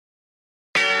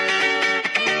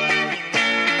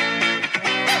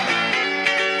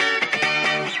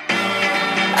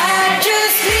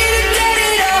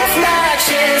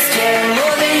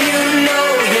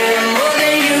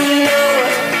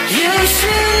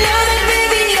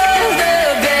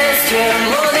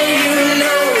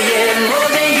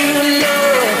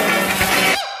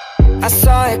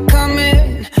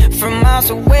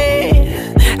away.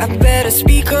 I better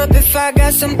speak up if I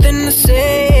got something to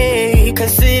say,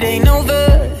 'cause it ain't over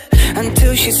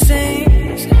until she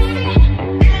sings.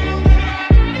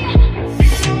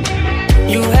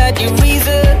 You had your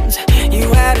reasons, you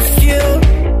had a few,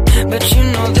 but you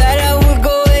know that I would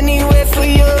go anywhere for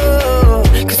you,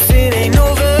 'cause it ain't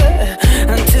over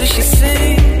until she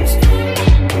sings.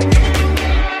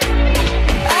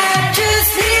 I just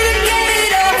need to get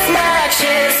it off my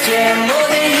chest, yeah, more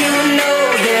than you know,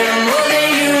 yeah, more than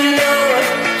you know.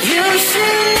 You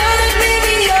should know that,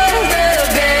 baby, you're the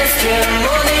best, yeah,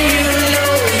 more than you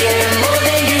know, yeah, more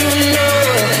than you know.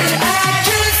 I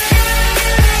just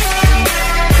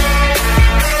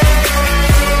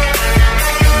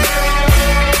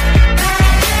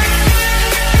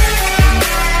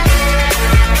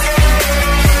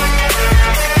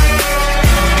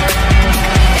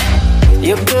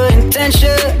Your good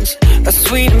intentions are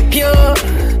sweet and pure,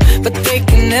 but they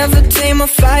can never tame a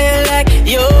fire like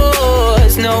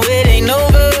yours. No, it ain't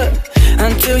over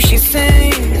until she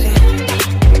sings.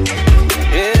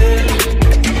 Yeah.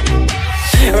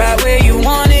 Right where you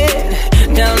want it,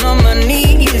 down on my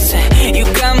knees. You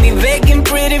got me begging,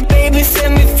 pretty baby,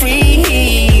 set me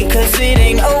free, 'cause it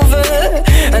ain't over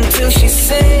until she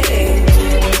sings.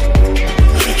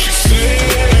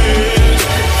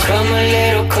 Come a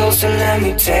little closer, let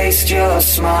me taste your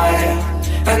smile,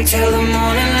 until the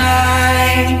morning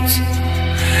light.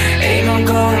 Ain't no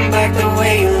going back the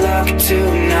way you look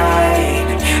tonight.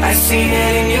 I see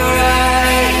it in your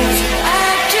eyes. I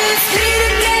just need to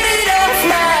get it off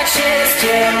my chest,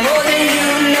 yeah, more than you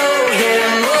know, yeah,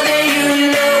 more than you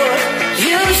know.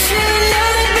 You should know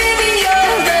that, baby,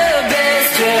 you're the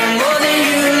best, yeah, more than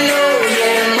you know,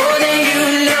 yeah, more than you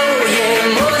know, yeah,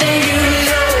 more than you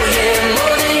know, yeah,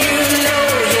 more than you know,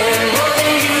 yeah, more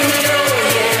than you know,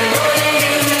 yeah, more than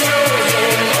you know,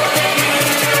 yeah, more than you know.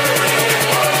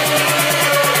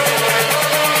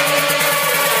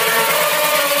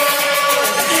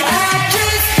 I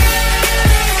just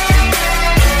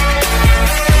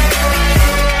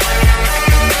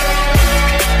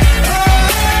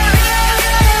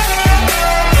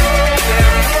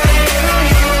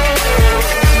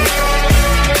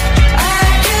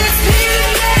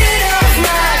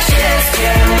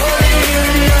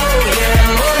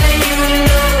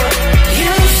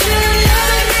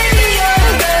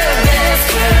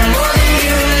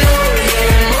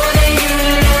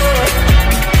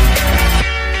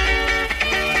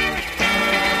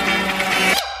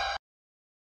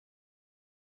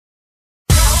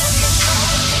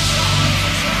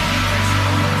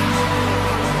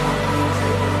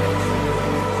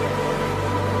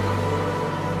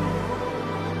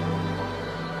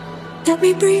let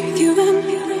me breathe you in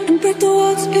and break the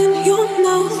walls in your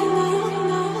mouth.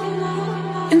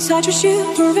 Inside you're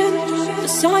shivering, the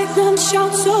silence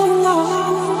shouts so loud.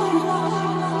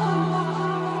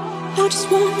 I just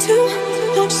want to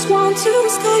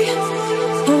stay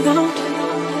around.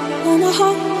 When my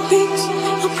heart beats,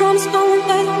 I promise I won't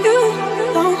let you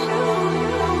down.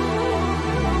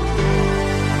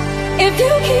 If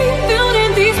you keep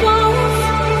building these walls,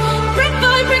 brick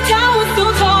by brick towers so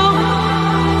tall,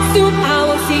 soon I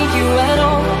won't see you at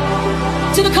all,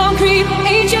 till the concrete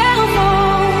angel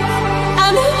falls. I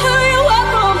knew who you were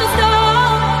from the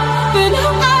start, but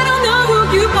now I don't know who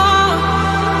you are.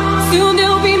 Soon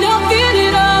there'll be nothing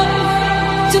at all,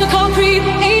 till the concrete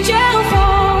angel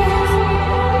falls.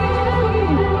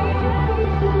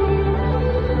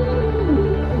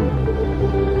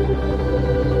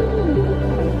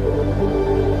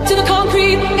 Till the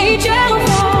concrete angel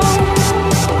falls.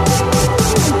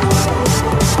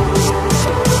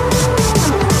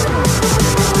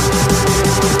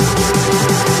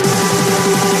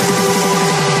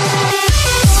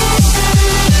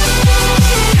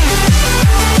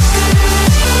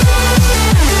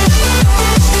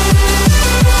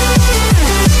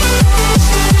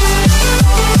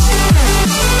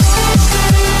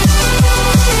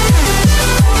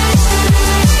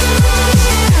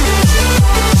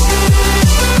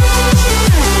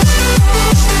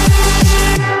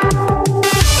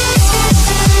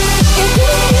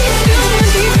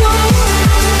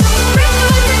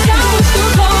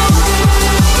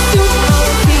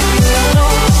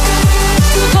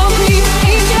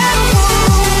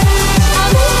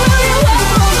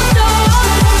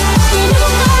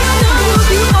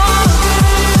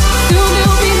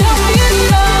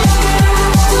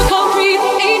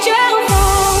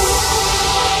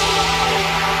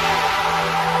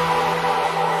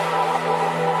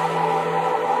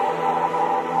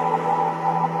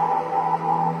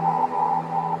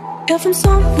 If I'm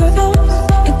somewhere else,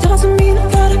 it doesn't mean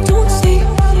that I don't see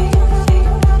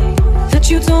that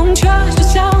you don't trust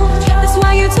yourself. That's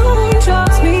why you don't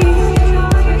trust me.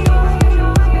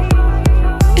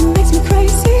 It makes me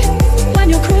crazy when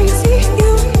you're crazy.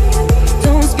 You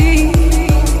don't speak.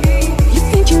 You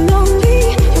think you know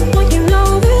me, but what you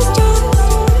know is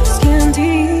just skin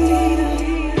deep.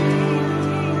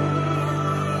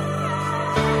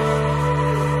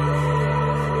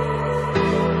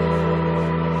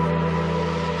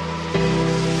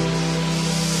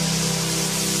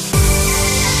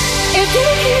 If you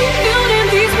keep building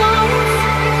these walls,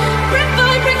 brick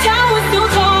by brick towers so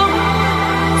tall,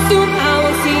 soon I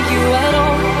won't see you at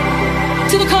all.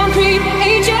 To the concrete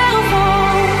angel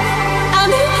falls. I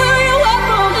knew who you were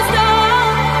from the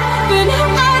start, but now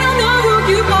I don't know who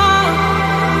you are.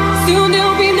 Soon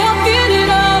there'll be nothing at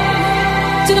all.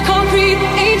 To the concrete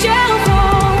angel falls.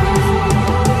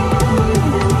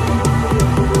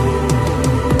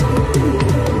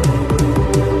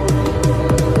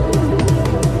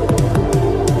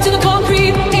 To the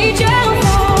concrete angel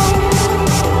falls.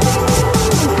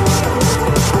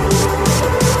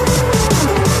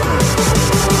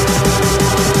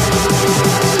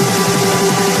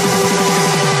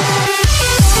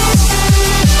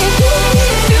 If you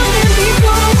keep building these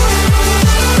walls,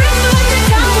 brick by brick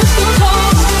towers so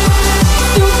tall,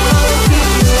 soon I won't see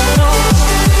you at all.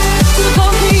 To the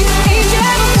concrete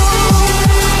angel falls.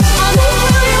 I knew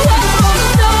who you were from the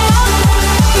start,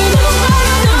 but now I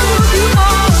don't know who you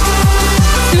are.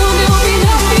 Soon there'll be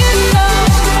nothing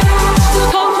left. To the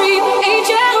concrete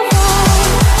angel falls.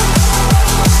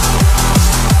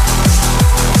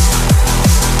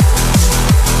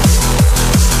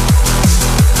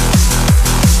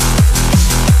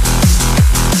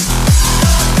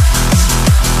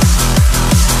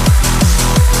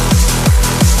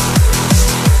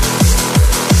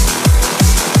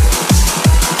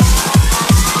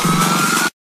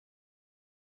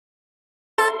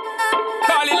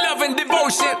 Call it love and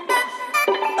devotion.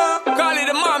 Call it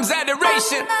a mom's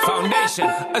adoration. Foundation,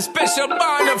 a special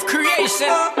bond of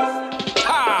creation.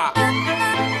 Ah,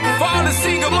 for all the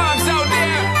single moms out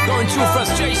there going through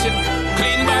frustration.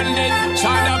 Clean Bandit,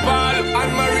 China Paul,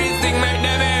 and Marie thing make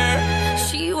them air.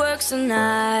 She works the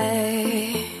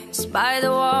nights by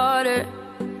the water.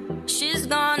 She's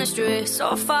gone astray,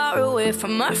 so far away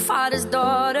from her father's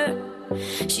daughter.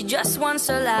 She just wants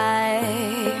a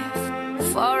life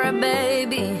for a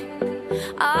baby.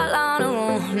 All on her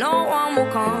own, no one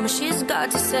will come. She's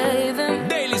got to save him.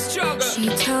 Daily struggle. She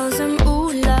tells him,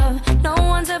 ooh, love, no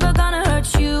one's ever gonna hurt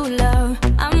you, love.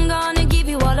 I'm gonna give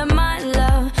you all of my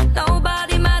love.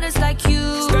 Nobody matters like you.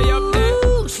 Stay up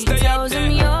there. She Stay up tells there.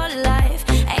 him your life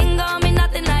ain't gonna be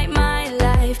nothing like my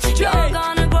life. You're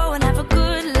gonna grow and have a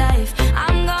good life.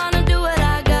 I'm gonna do what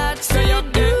I got to Stay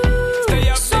up there. Stay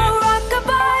up So there.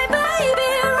 rock-a-bye, baby,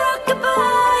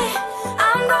 rock-a-bye.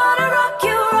 I'm gonna rock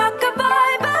you,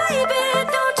 rock-a-bye, baby,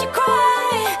 don't you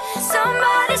cry.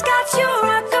 Somebody's got you,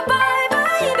 rock-a-bye,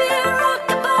 baby,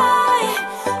 rock-a-bye.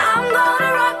 I'm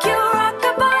gonna rock you,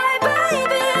 rock-a-bye,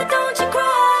 baby, don't you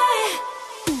cry.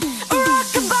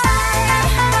 Rock-a-bye,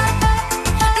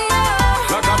 no.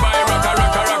 Rockabye, rocka,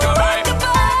 rocka, rockabye.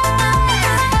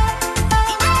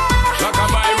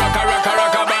 Rockabye, rocka, rocka,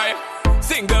 rockabye.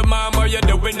 Single mom, what you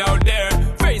doing out there?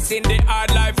 Facing the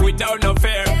hard life without no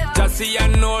fear. Just see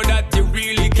and know that you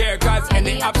really care. Cause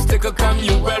any obstacle come,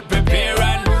 you well prepare.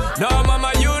 And no,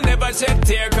 mama, you never shed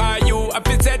tear. Cause you have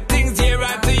to set things year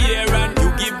after year. And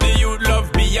you give the youth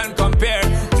love beyond compare.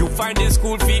 You find the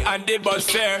school fee and the bus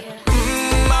fare.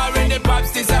 Already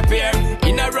pops disappear.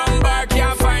 In a wrong bar,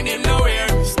 can't find him nowhere.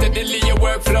 Steadily your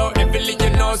workflow, everything you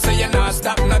know, so you're not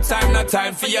stop. No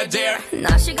time for your dear.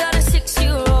 Now she got a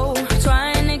 6-year-old,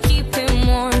 trying to keep him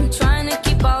warm, trying to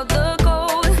keep out the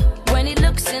cold. When he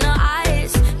looks in her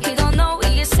eyes, he don't know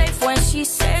he is safe when she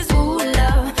says, ooh,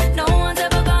 love, no one's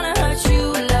ever gonna hurt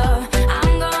you, love.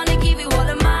 I'm gonna give you all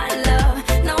of my love.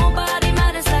 Nobody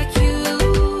matters like you.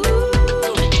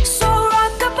 So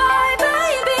rock-a-bye,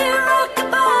 baby,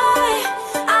 rock-a-bye.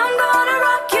 I'm gonna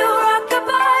rock you,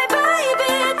 rock-a-bye,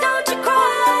 baby, don't you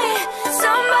cry.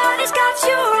 Somebody's got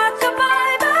you,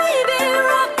 rock-a-bye, baby,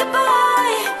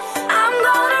 rock-a-bye. I'm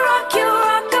gonna rock you,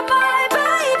 rock-a-bye,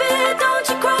 baby, don't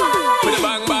you cry. With a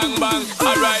bang, bang, bang.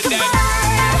 Alright then.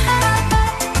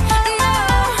 No.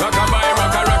 Rockabye,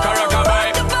 rocka, rocka, rockabye.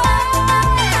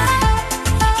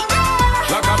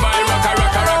 Rockabye, rocka,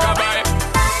 rocka, rockabye.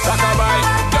 Rockabye,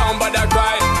 don't bother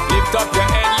cry. Lift up your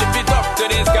head, lift it up to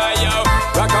the sky, yo.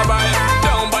 Rockabye,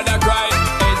 don't bother cry.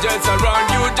 Angels around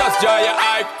you, just dry your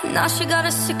eye. Now she got a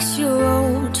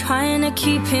 6-year-old, trying to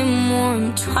keep him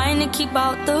warm, trying to keep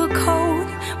out the cold.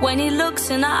 When he looks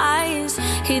in her eyes,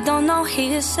 he don't know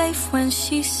he is safe when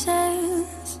she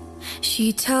says,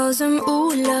 She tells him,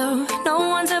 ooh, love, no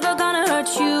one's ever gonna hurt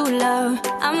you, love.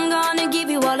 I'm gonna give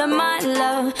you all of my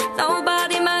love.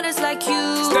 Nobody matters like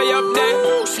you. Stay up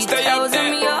there. She Stay tells up there.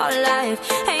 him your life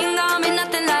ain't gonna be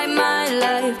nothing like my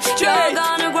life. You're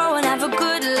gonna grow and have a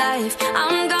good life.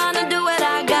 I'm gonna do what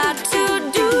I got to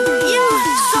do. Yeah.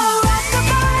 So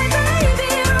rock-a-bye, baby,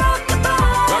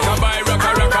 rock-a-bye. Rock-a-bye,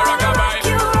 rock-a-rock-a, rock-a-bye.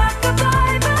 You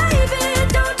rock-a-bye, baby,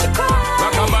 don't you cry.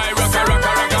 Rock-a-bye,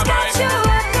 rock-a-rock-a, rock-a-bye. You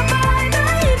rock-a-bye,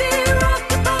 baby,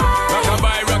 rock-a-bye.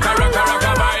 Rock-a-bye, rock-a-rock-a,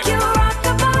 rock-a-bye. You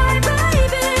rock-a-bye,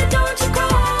 baby, don't you cry.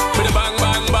 With a bang,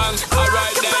 bang, bang.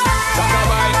 Alright then.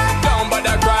 Rock-a-bye, don't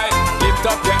bother cry. Lift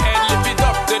up your head, lift it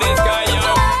up to the sky, yo.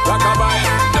 Rock-a-bye,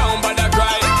 don't bother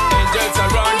cry. Angels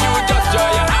around you, just joy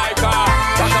your eye car.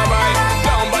 Rock-a-bye,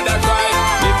 don't bother cry.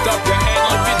 Lift up your head,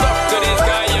 lift it up to the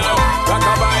sky, yo.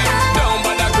 Rock-a-bye, don't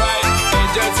bother cry.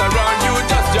 Angels around you,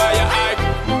 just joy your eye.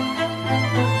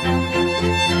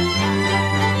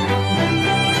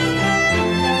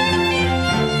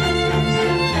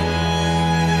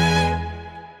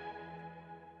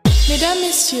 Mesdames,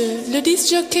 Messieurs, le disc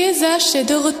jockey Zach est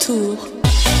de retour.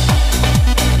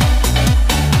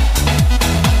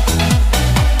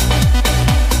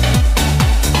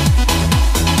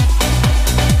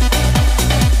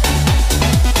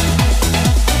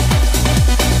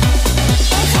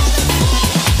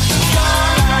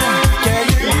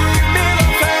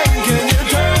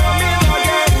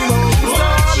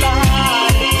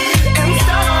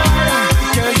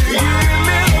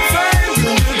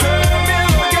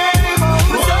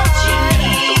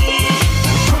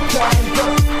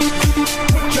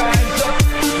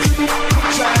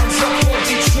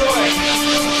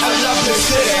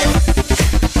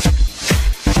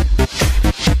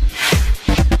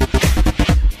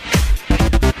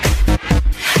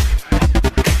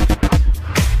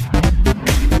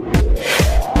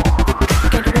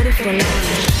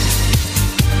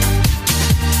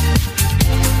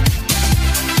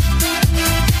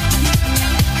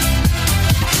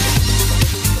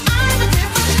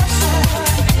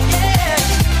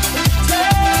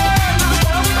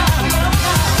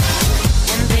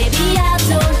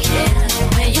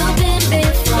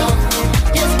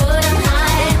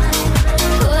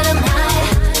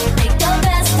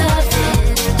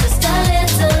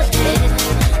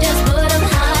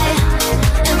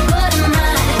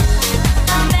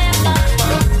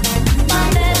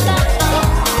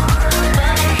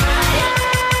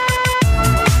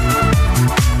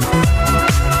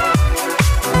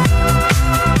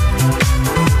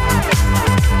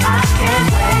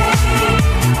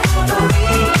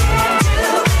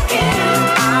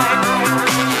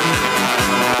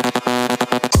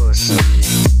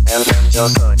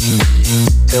 Just touch me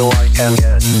till I can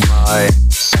get my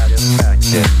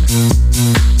satisfaction.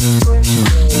 Push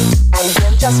me and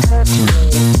then just hurt me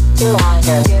till I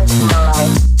can get my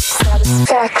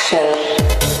satisfaction.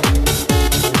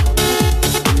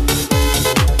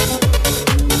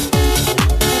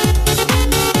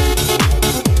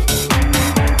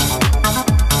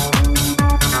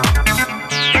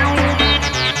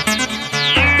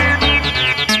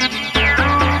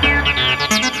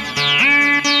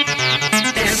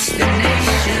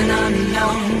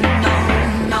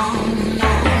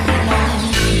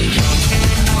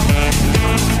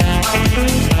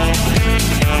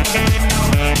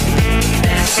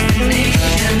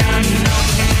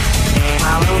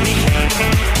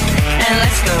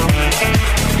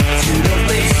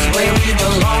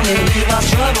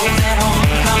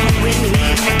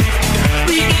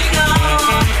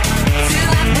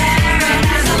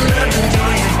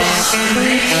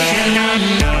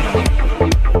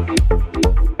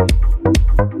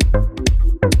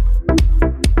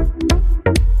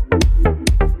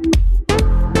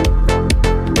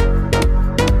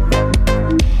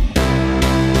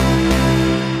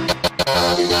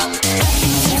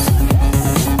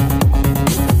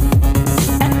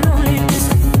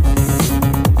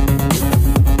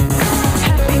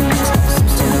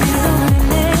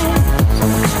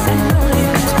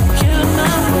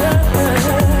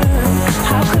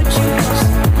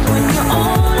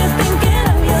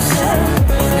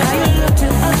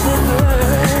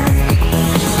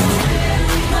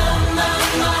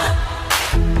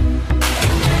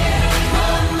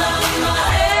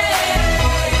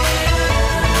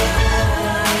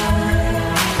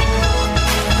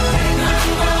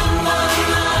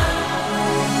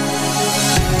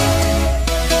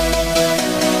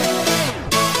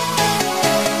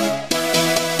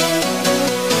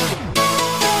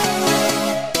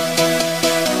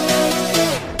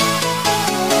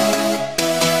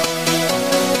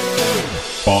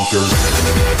 bonkers.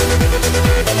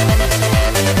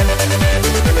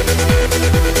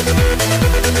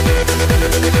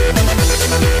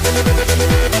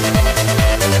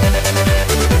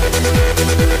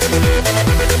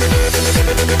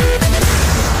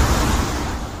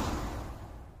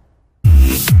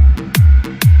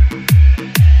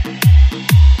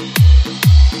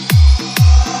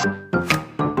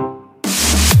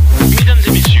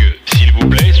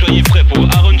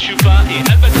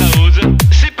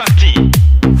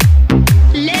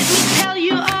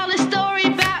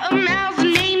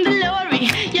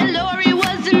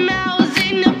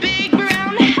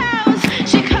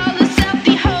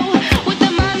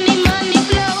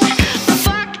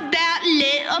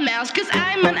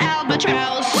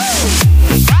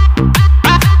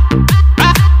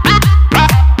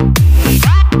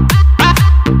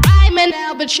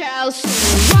 albatross.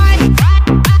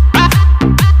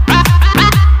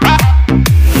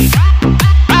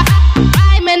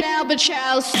 I'm an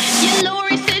albatross. Yeah,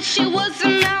 Lori said she was a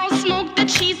mouse. Smoked the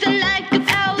cheese and like a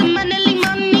owl. Money,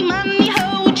 money, money,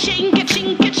 ho. Chinka,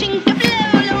 chinka, chinka,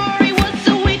 blow. Lori was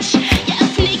a witch. Yeah, a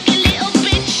sneaky little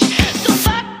bitch. So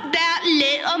fuck that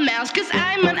little mouse, 'cause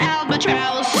I'm an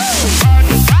albatross.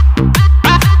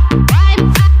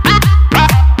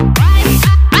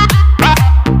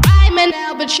 I'm an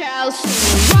albatross.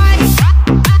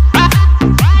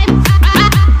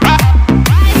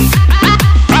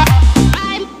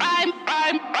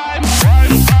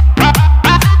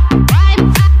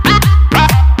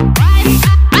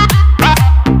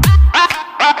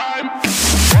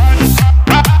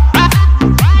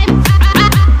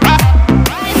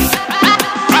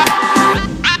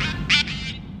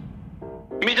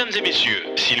 Mesdames et messieurs,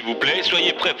 s'il vous plaît,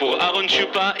 soyez prêts pour Aaron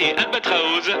Chupa et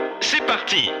Albatraoz. C'est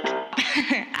parti.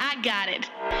 I got it.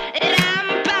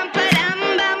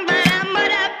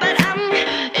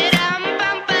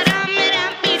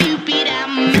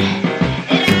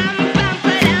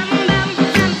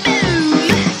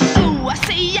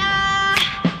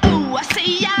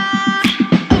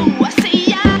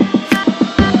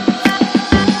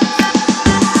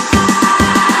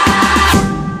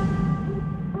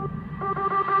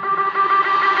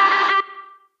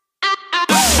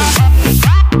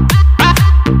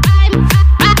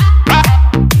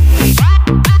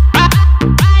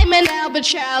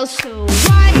 Albatross. Stop.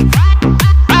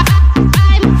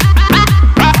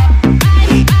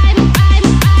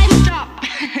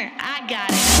 I got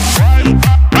it.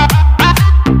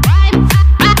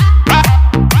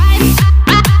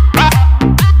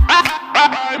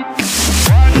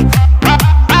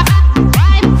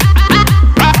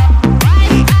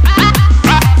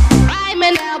 I'm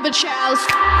an albatross.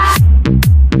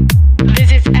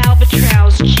 This is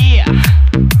albatross. Yeah.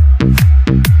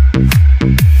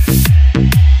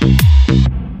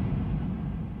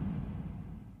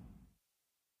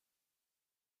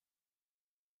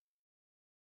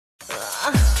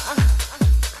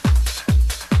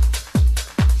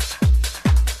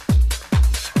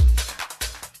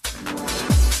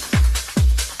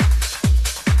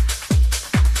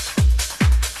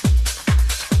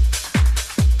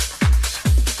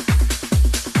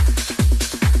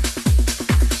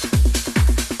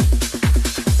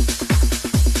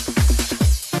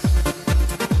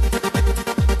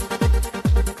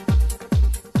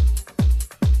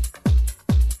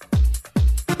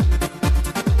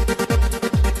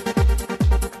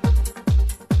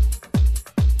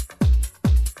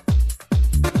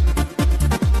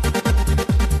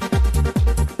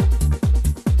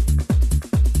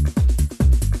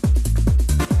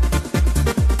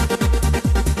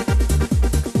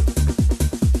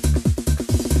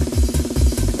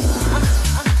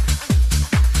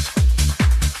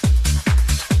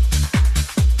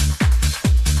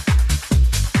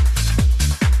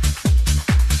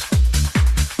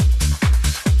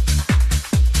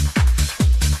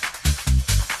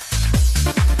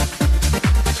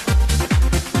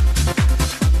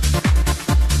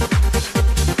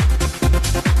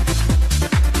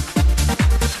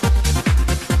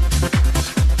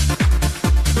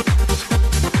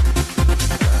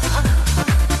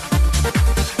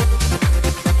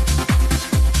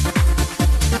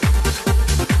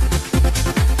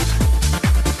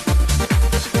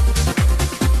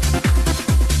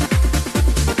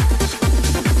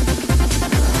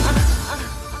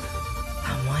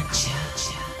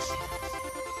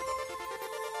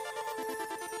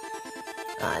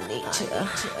 I need to.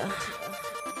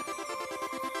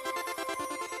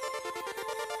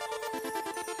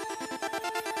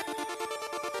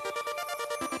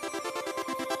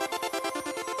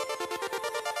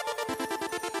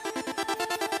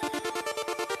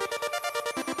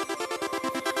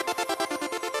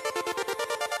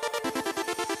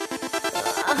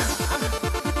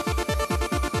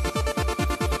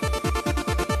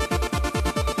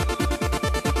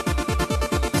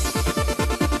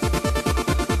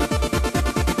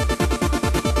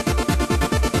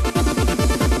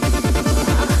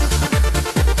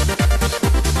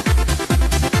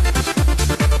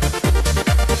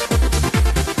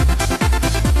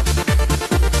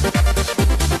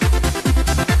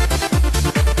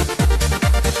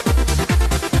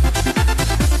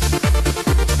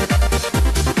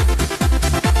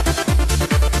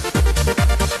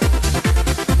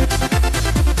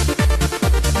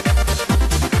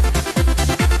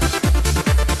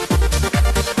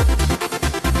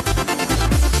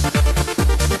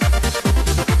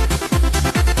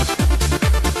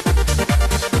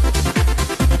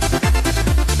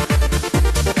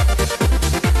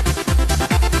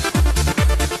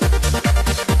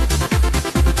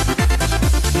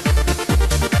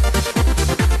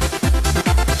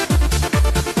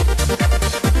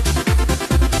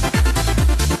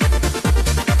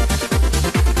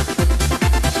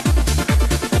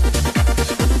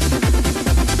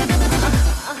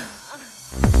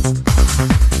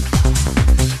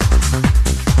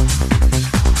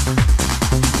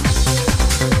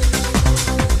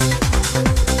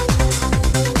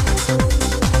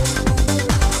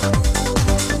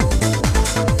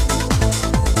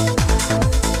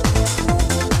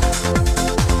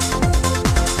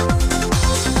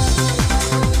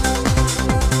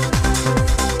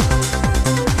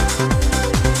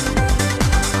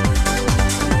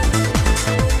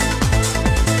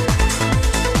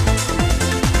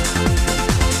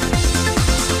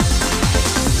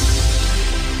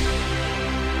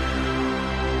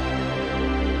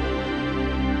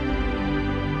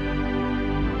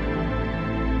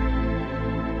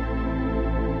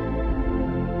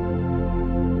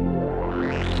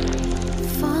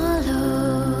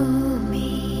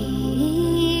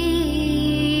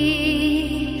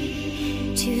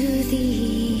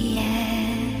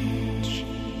 edge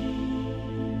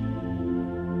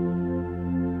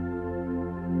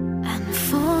and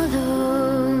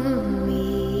follow me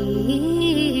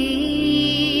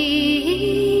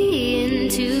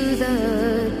into the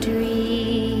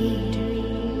dream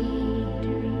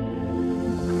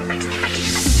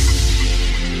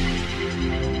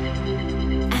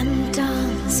and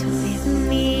dance with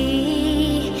me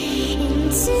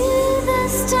into the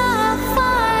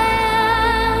starfire.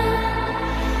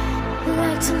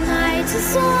 Like tonight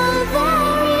is all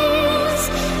there is,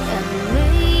 and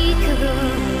make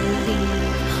believe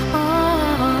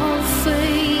all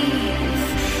faith,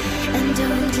 and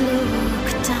don't look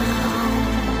down.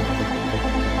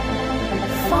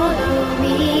 Follow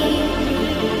me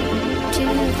to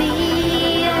the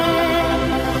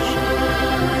edge.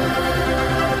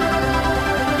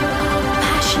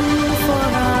 Passion for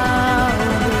our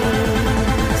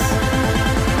wings.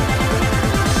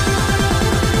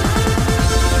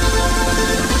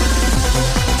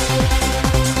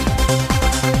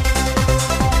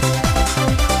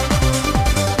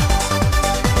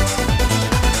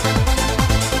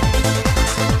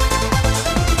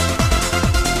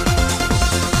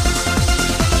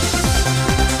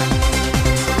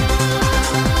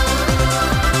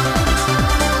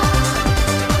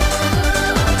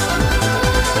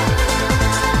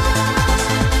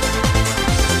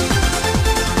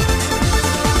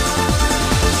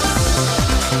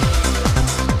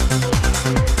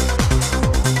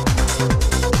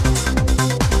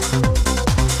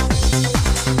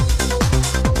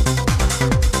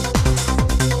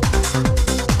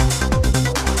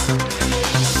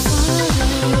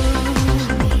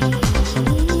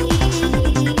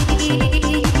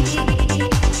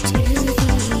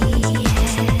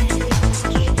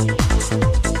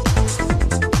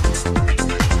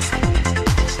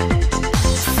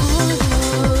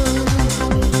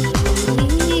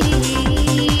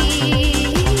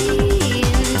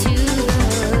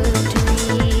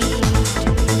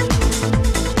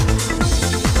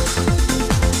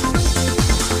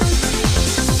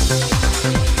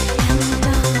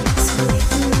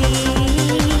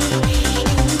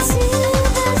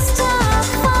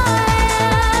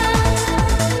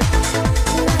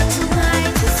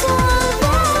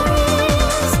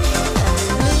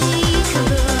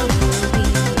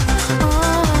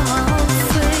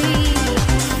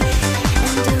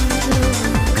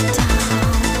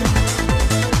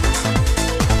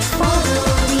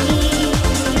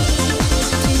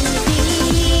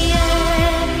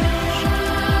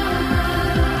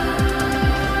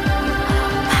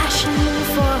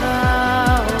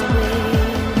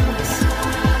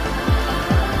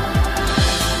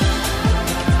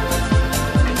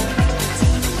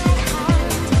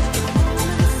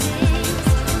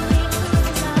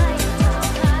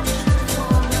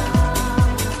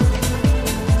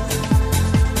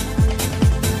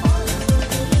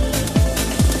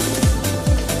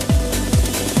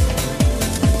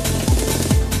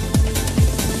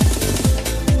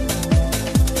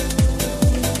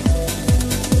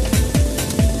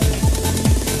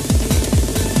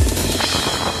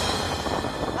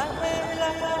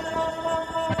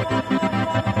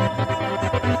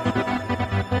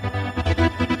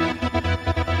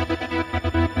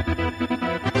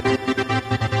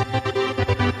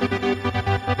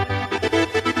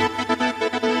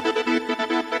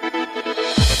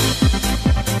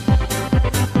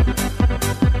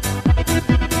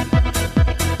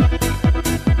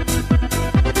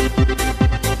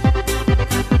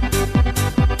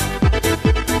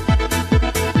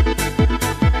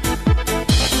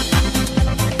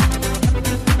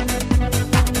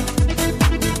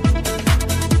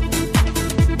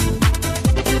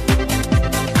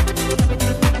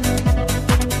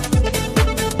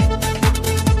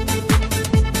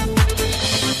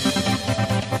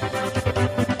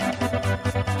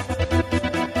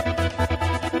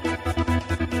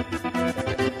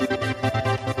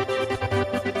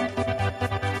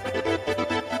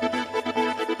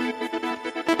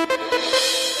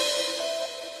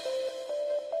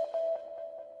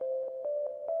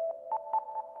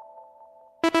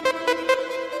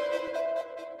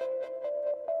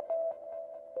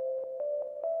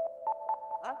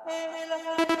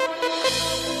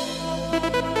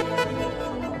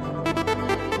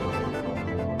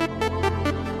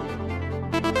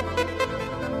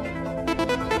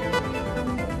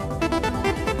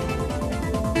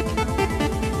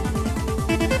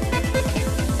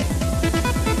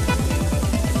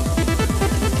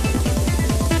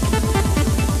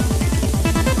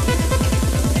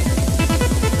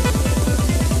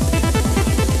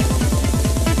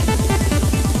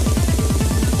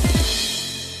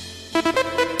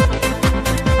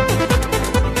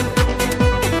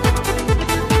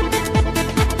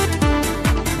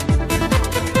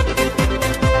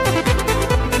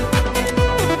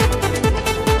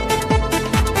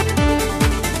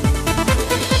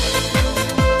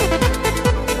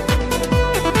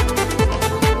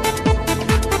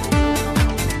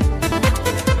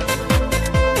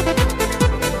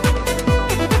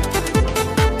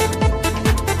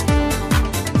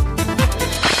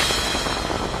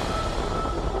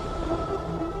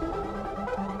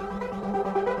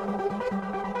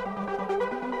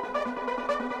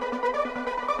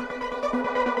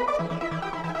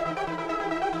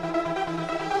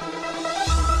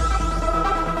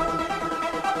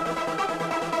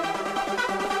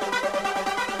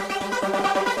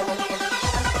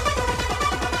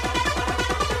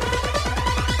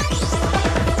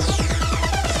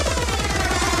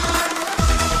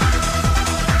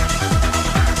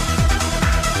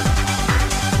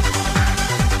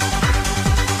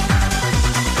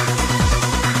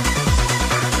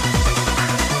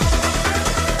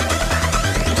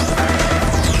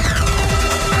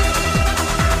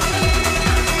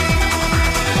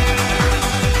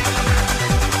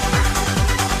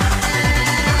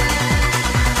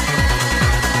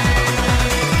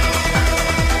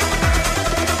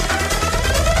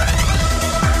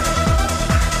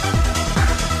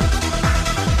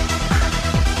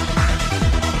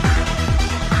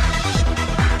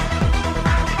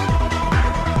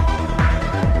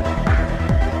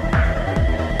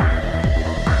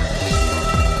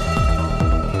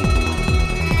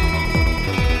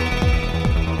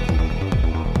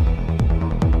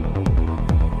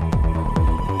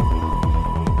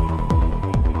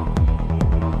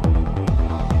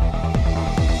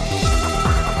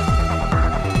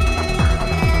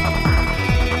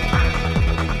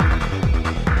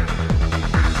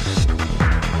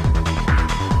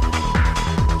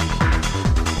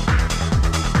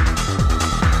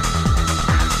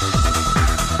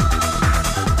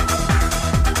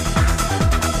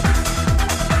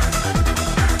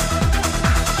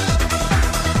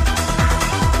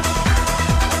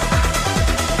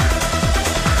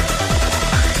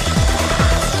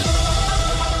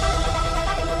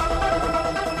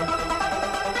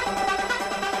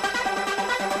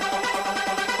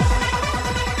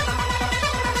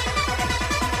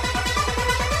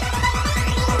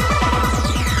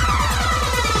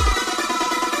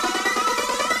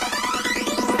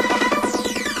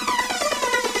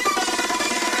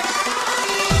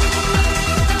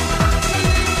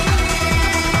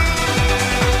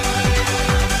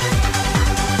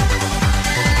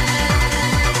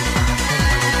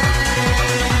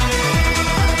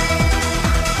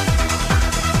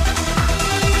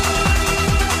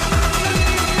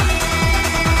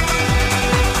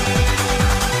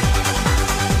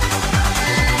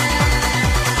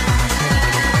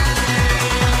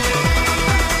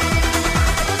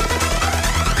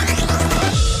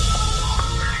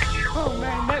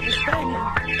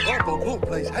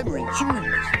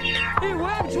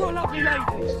 happened to our lovely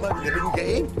ladies? Maybe they didn't get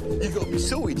in. You've got to be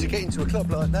sorted to get into a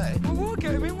club like that. Well, we'll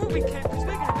get them in, we'll be kept, because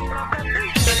they're going to be like that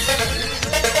beach.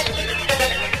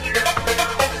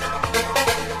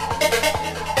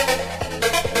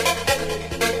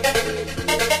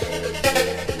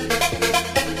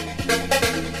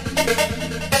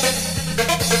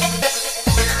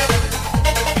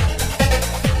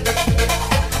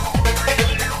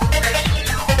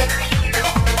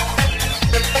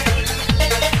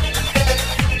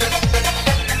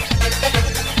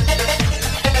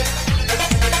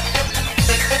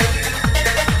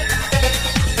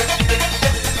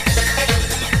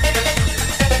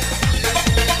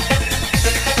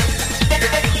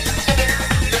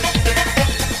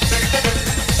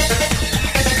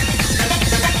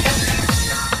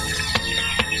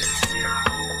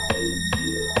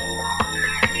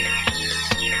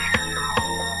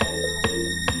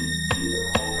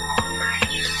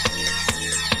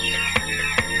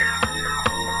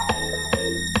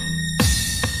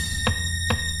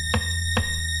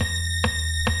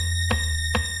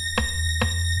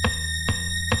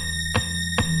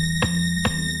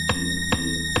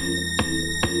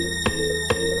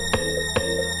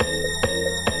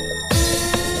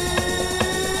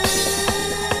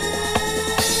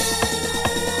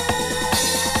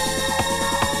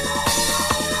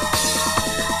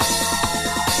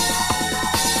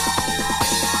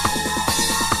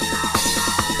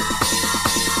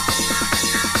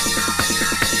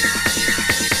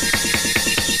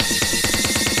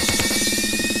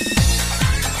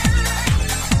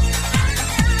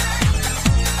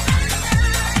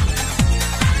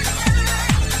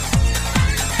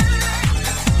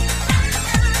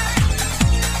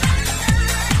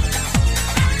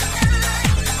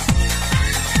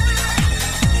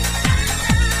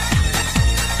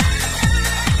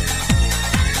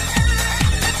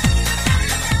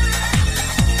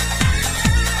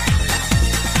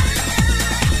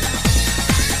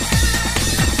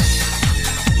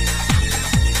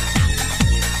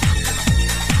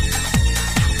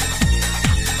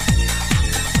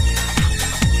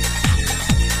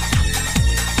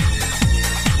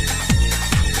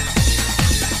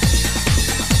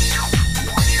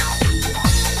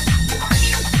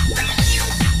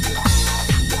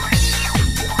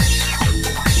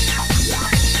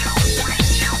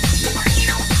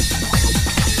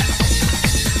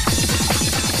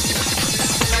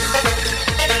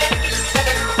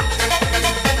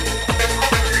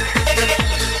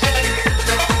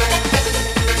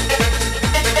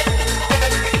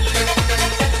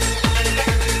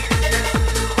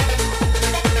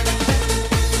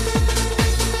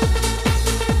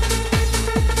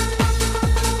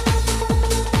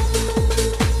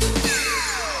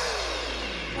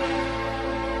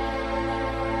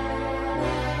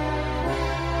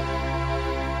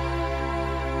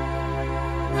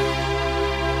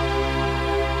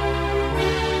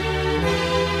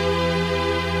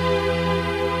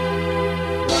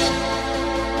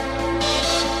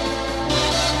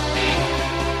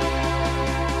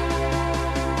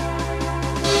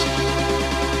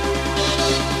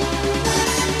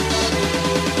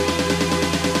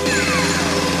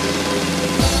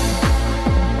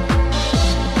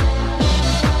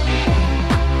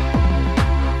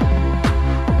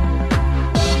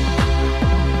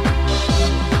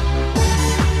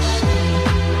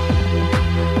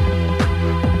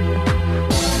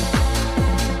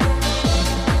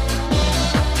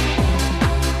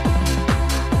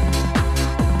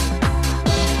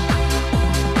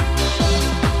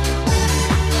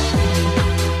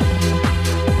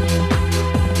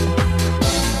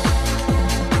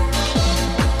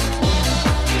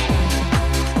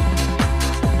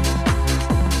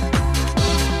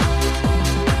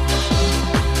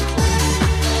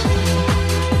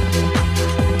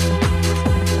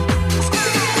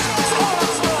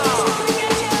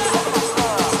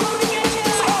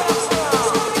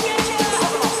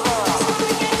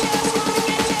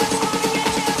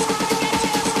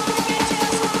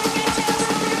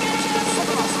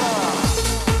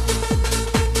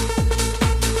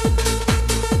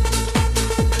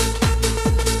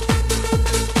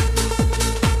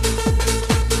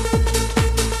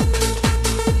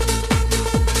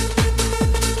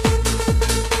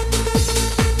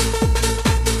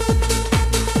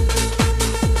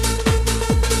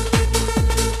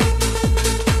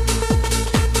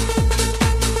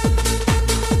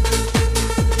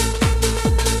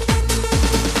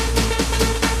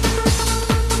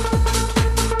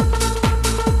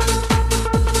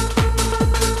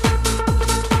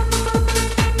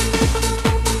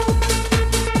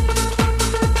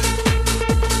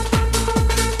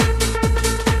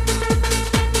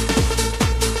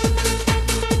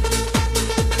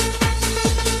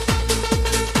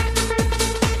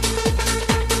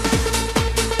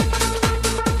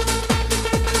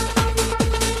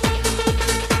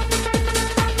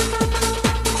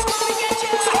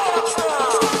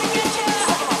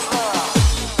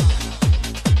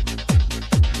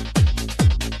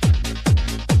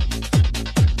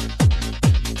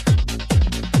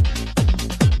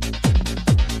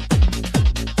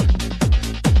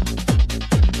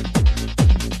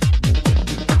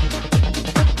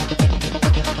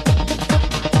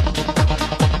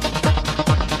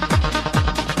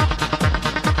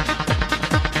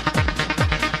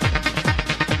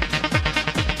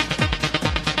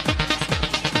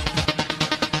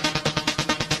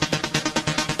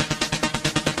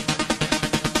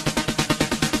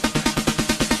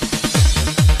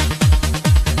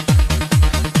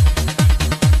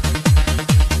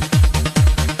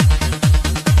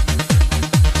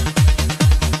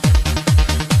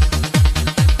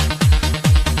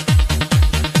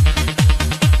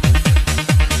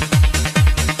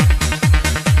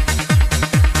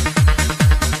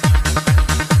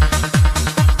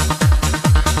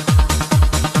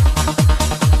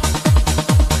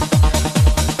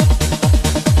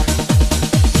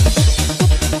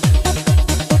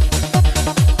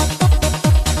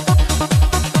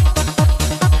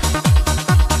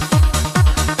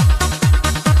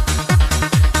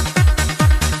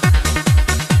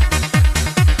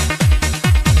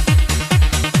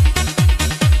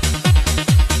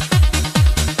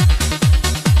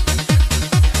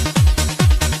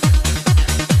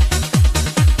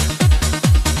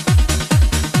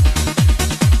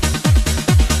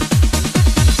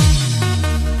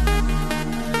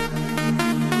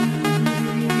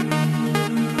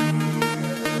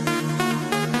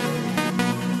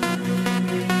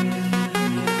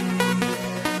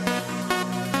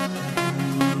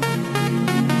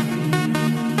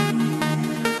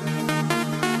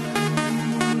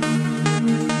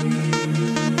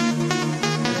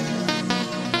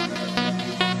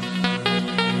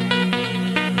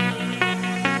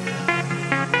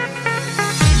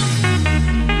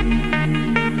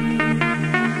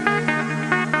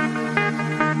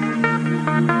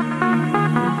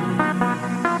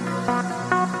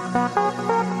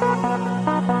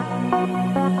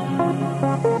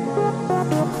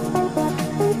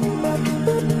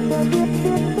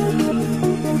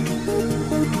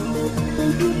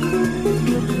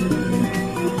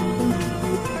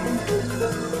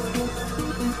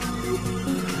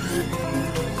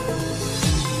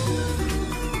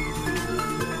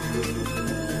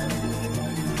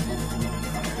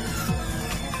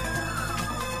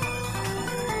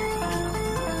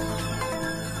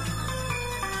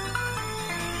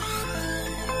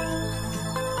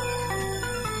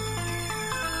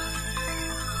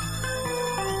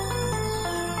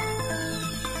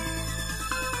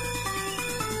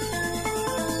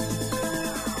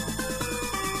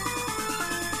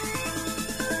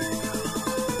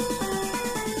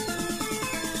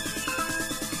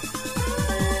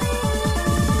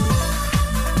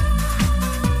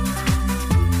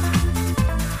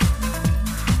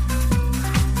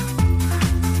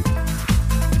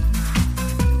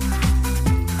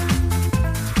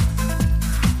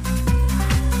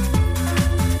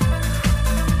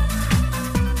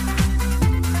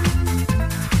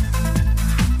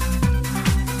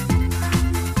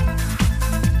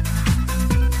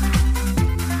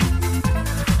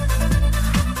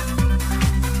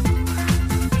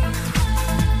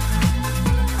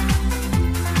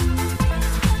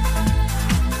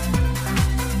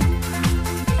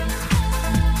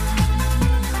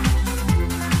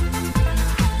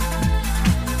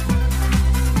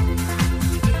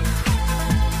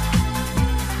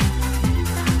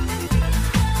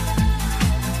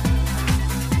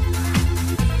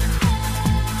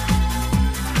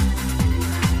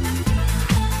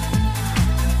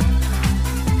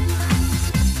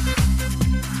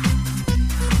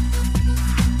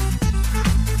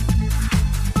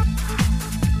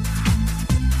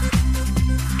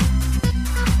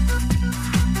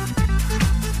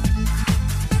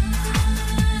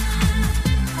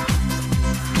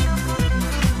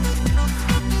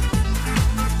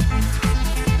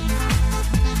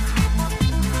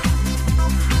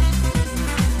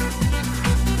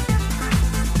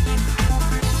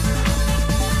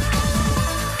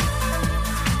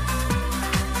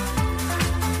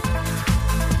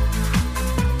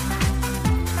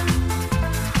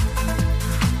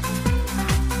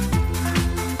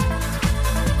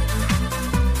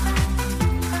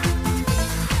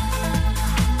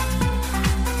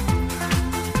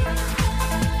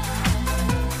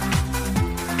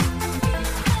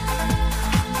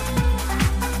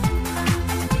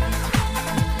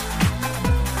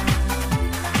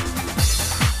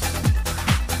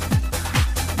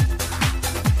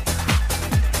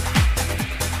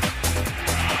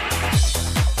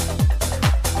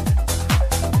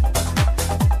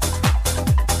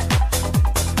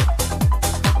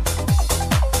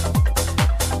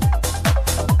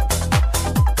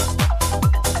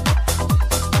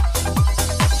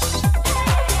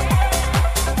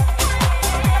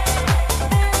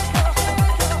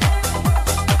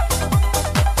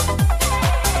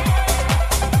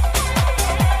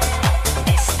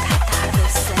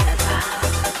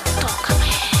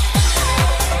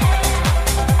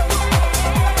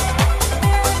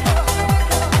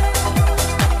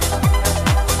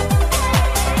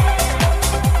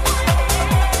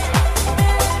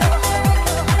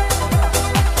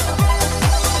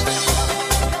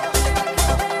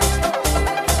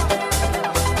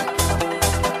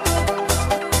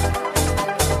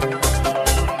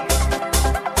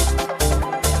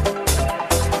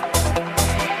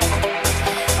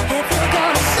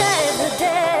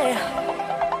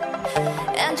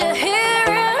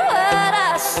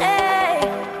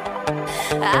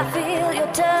 I feel